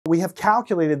we have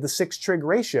calculated the 6 trig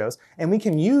ratios, and we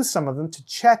can use some of them to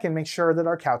check and make sure that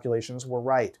our calculations were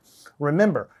right.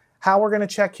 Remember, how we're going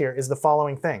to check here is the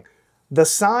following thing. The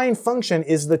sine function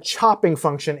is the chopping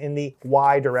function in the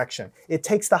y direction. It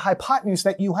takes the hypotenuse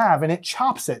that you have and it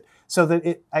chops it so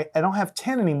that I don't have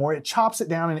 10 anymore. It chops it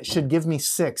down and it should give me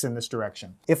 6 in this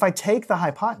direction. If I take the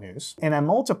hypotenuse and I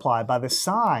multiply by the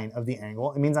sine of the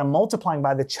angle, it means I'm multiplying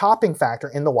by the chopping factor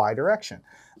in the y direction.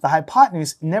 The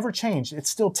hypotenuse never changed. It's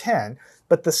still 10,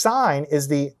 but the sine is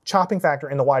the chopping factor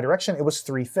in the y direction. It was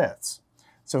 3/5.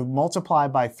 So multiply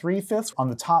by 3/5 on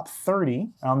the top 30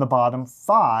 and on the bottom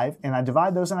 5, and I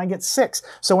divide those and I get 6.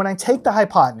 So when I take the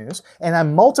hypotenuse and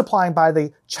I'm multiplying by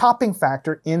the chopping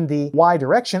factor in the y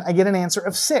direction, I get an answer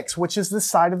of 6, which is the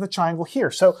side of the triangle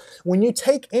here. So when you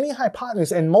take any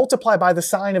hypotenuse and multiply by the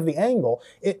sine of the angle,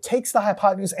 it takes the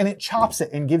hypotenuse and it chops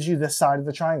it and gives you this side of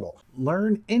the triangle.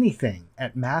 Learn anything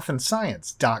at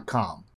mathandscience.com.